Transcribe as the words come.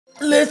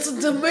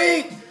listen to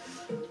me.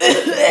 I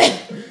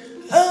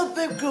don't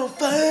think we're gonna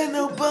find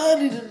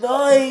nobody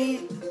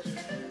tonight.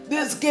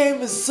 This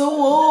game is so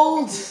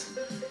old,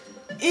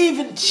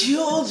 even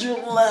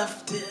children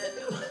left it.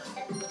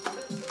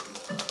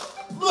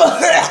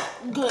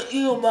 I'm gonna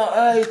eat my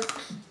eyes.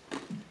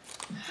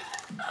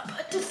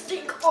 But to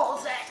think all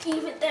that,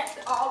 even that,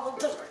 all of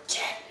them are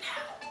dead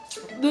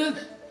now.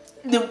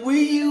 The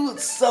Wii U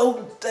is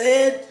so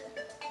dead,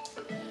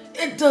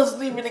 it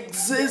doesn't even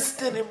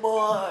exist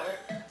anymore.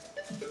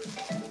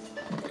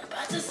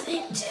 But to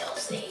think,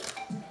 Chelsea,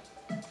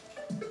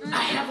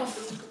 I have a...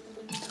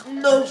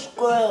 No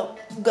scrub,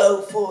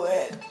 go for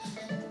it.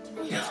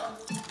 No,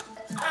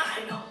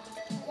 I don't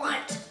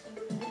want.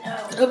 No.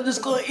 I'm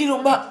just gonna eat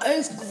on my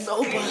ice because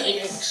nobody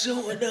is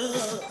showing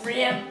up.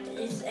 Rib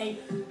is a...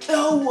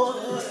 No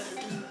one.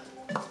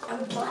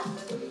 I'm black.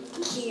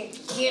 Can't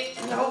get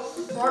no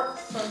work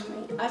from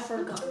me. I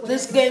forgot.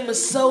 This game is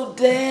so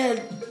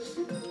dead.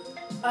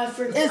 I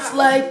forgot. It's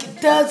like it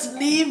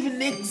doesn't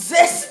even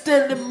exist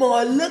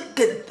anymore. Look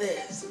at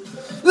this.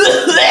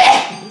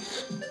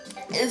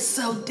 It's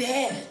so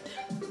dead.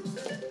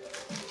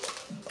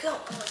 Come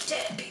on,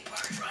 dead people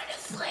are trying to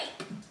sleep.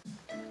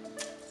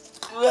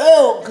 I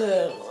don't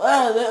care.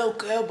 I don't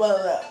care about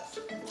that.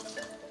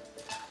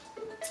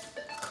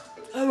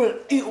 I'm gonna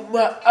eat with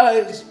my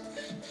eyes.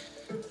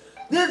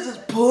 This is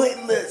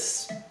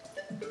pointless.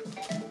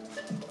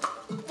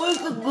 We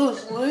could go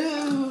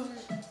sleep.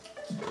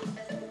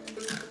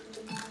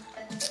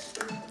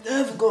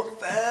 Never gonna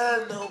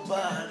find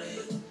nobody.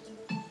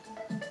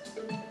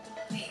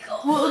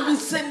 We'll be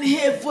sitting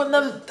here for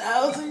another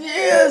 1,000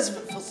 years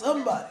before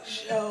somebody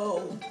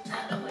shows.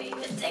 I don't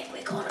even think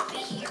we're gonna be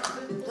here.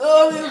 I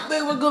don't even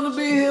think we're gonna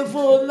be here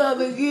for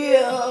another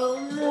year. I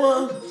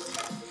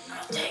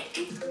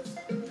think.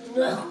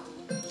 No.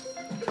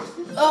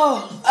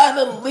 Oh, I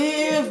done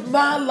lived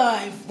my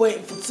life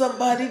waiting for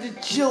somebody to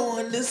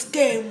join this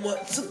game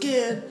once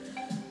again.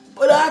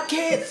 But I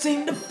can't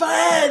seem to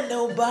find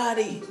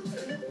nobody.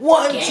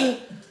 Want to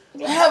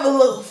have a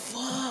little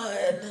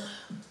fun.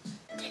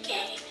 The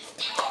game is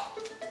dead.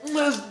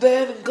 It's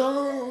dead and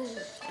gone.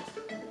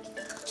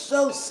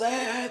 So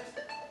sad.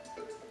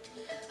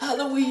 How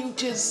do we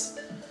just...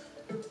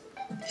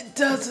 It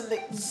doesn't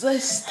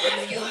exist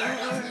anymore.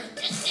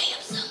 The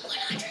Samsung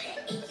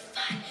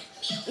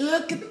 185 million.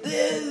 Look at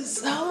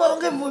this. How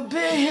long have we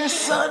been here,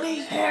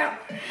 Sonny? Have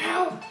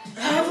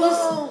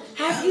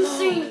you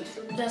seen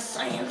the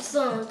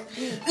Samsung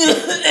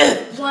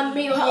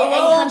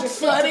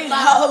 1,855,000?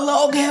 How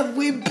long have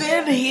we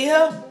been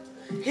here?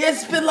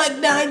 It's been like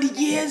 90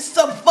 years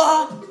so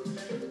far.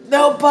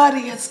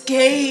 Nobody has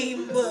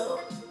came.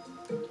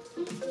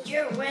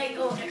 You're way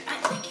older. I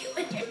think you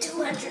in your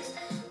 200s.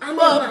 I'm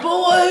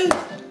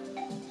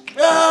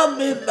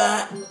in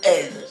my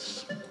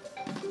 80s.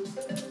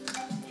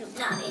 You're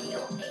not in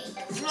your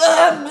 80s.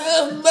 I'm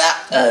in my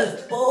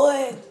 80s,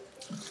 boy.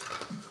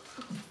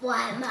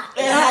 Why am I?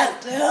 And I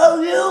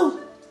tell you,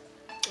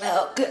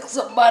 I'll kick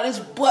somebody's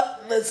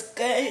butt in this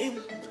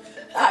game.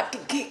 I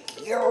can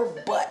kick your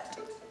butt.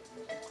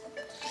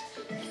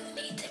 You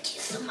need to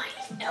kick somebody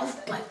else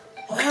butt.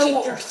 I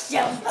Kick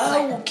yourself butt.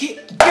 I will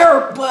kick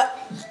your butt.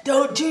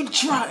 Don't you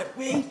try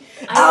me.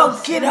 I'll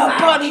get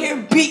up on here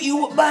and beat you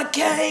with my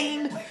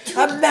cane.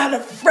 I'm not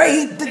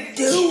afraid to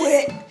do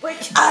it.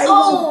 I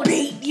will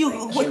beat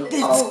you with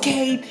this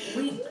cane.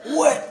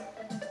 What?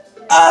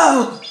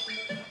 Oh.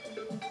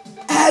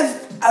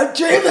 Has a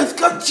dream has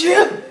come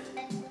true?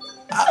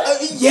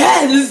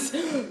 Yes.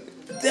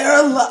 There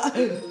are a lot.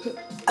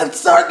 I'm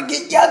starting to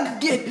get young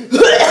again.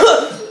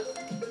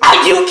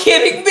 Are you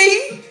kidding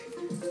me?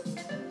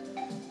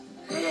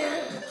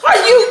 Are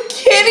you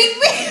kidding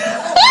me?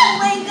 Oh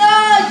my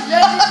gosh!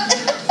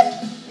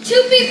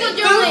 2 people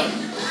joined.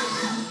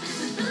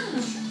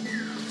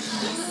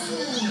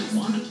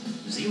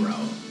 0.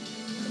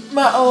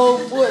 My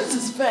old voice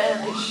is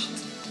vanished.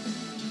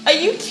 Are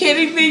you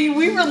kidding me?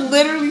 We were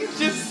literally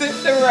just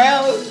sitting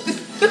around.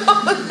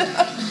 Oh,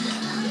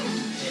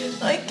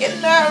 no. I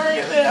cannot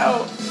right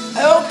now.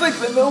 I don't think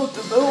they know what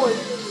they're doing.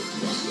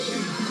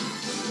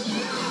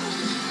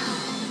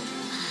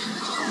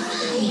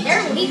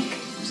 They're weak.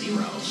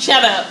 0.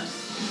 Shut up.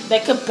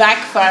 That could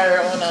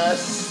backfire on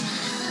us.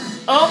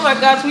 Oh my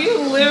gosh, we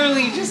were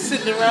literally just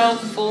sitting around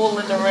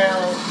fooling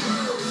around.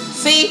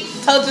 See?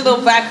 Told you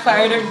they'll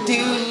backfire. They're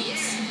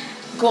dudes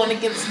going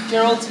against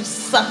girls who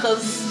suck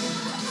us.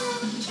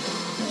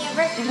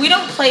 We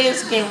don't play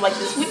this game like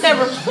this. We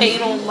never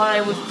played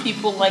online with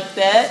people like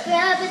that.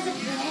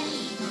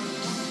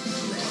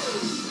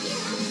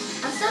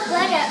 I'm so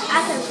glad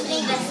I can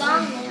sing the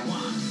song now.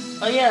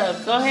 Oh yeah,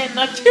 go ahead and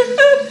knock your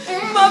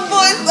my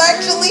voice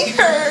actually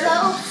hurt.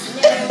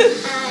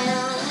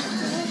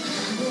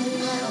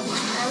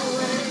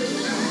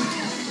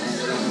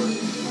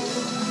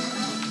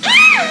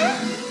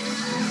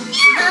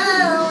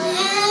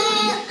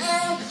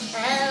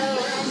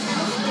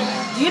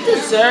 You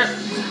deserve.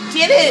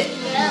 Get it.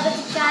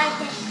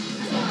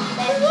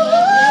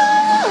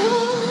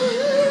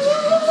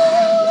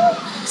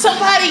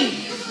 Somebody.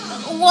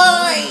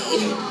 Why?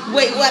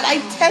 Wait, what? I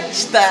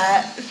touched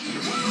that.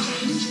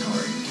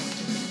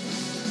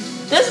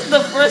 This is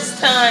the first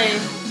time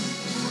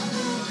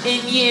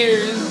in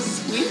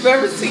years we've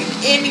ever seen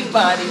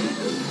anybody.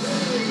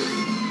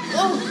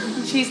 Oh,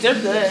 jeez, they're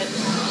good.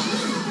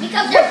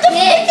 Because what the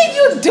heck are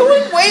you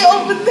doing way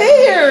over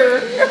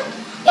there?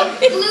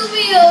 It flew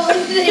me over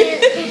there.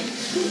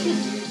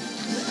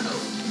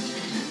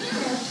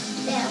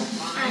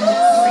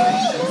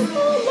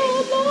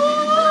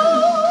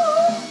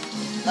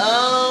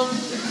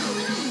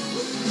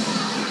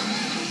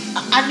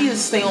 I need to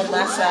stay on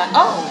my side.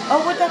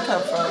 Oh, where'd that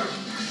come from?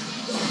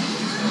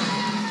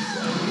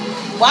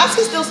 Why is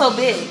he still so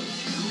big?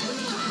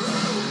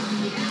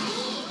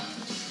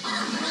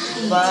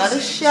 Body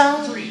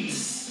shots.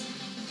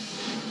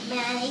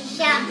 Body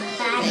shot,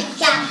 body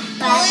shot,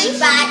 body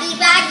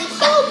shot.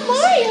 Oh,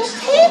 Mario,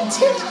 pay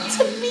attention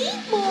to me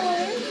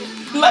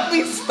more. Let me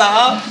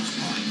stop.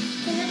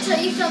 Can I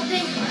tell you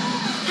something?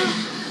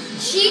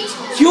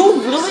 You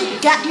really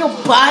got your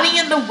body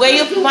in the way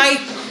of my...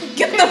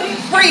 Get the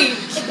freak.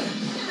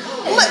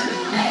 Oh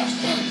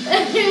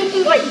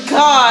my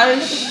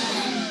gosh.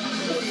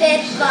 It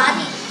said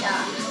body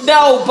shot.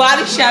 No,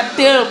 body shot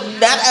them,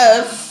 not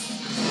us.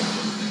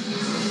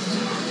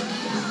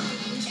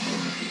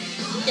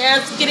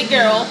 Yes, get it,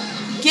 girl.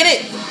 Get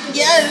it.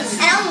 Yes.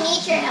 I don't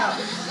need your help.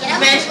 Get out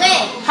of Man, my way.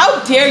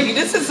 how dare you?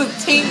 This is a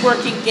team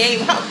working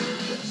game.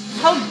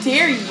 How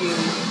dare you?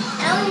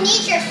 I don't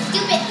need your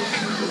stupid...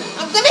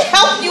 I'm gonna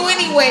help you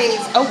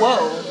anyways. Oh,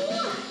 whoa.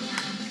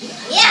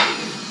 Yeah.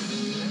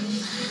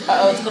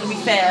 Uh-oh, it's gonna be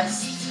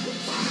fast.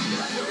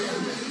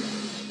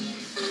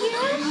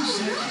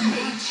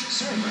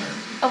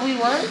 Oh, we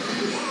won?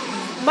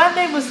 My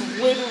name was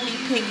literally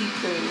Piggy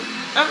Poo.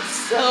 I'm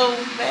so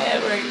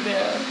mad right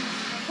now.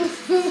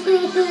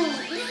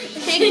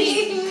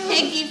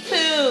 Piggy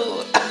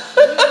Poo.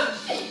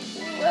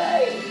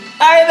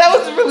 Alright, that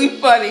was really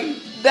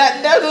funny.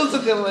 That was a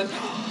good one.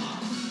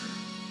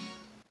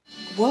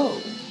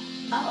 Whoa.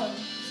 Oh.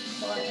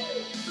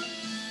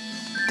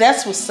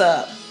 That's what's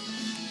up.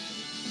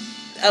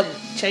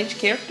 Change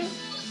character?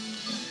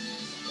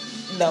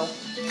 No.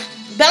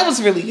 That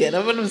was really good.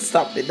 I'm gonna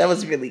stop it. That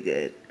was really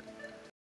good.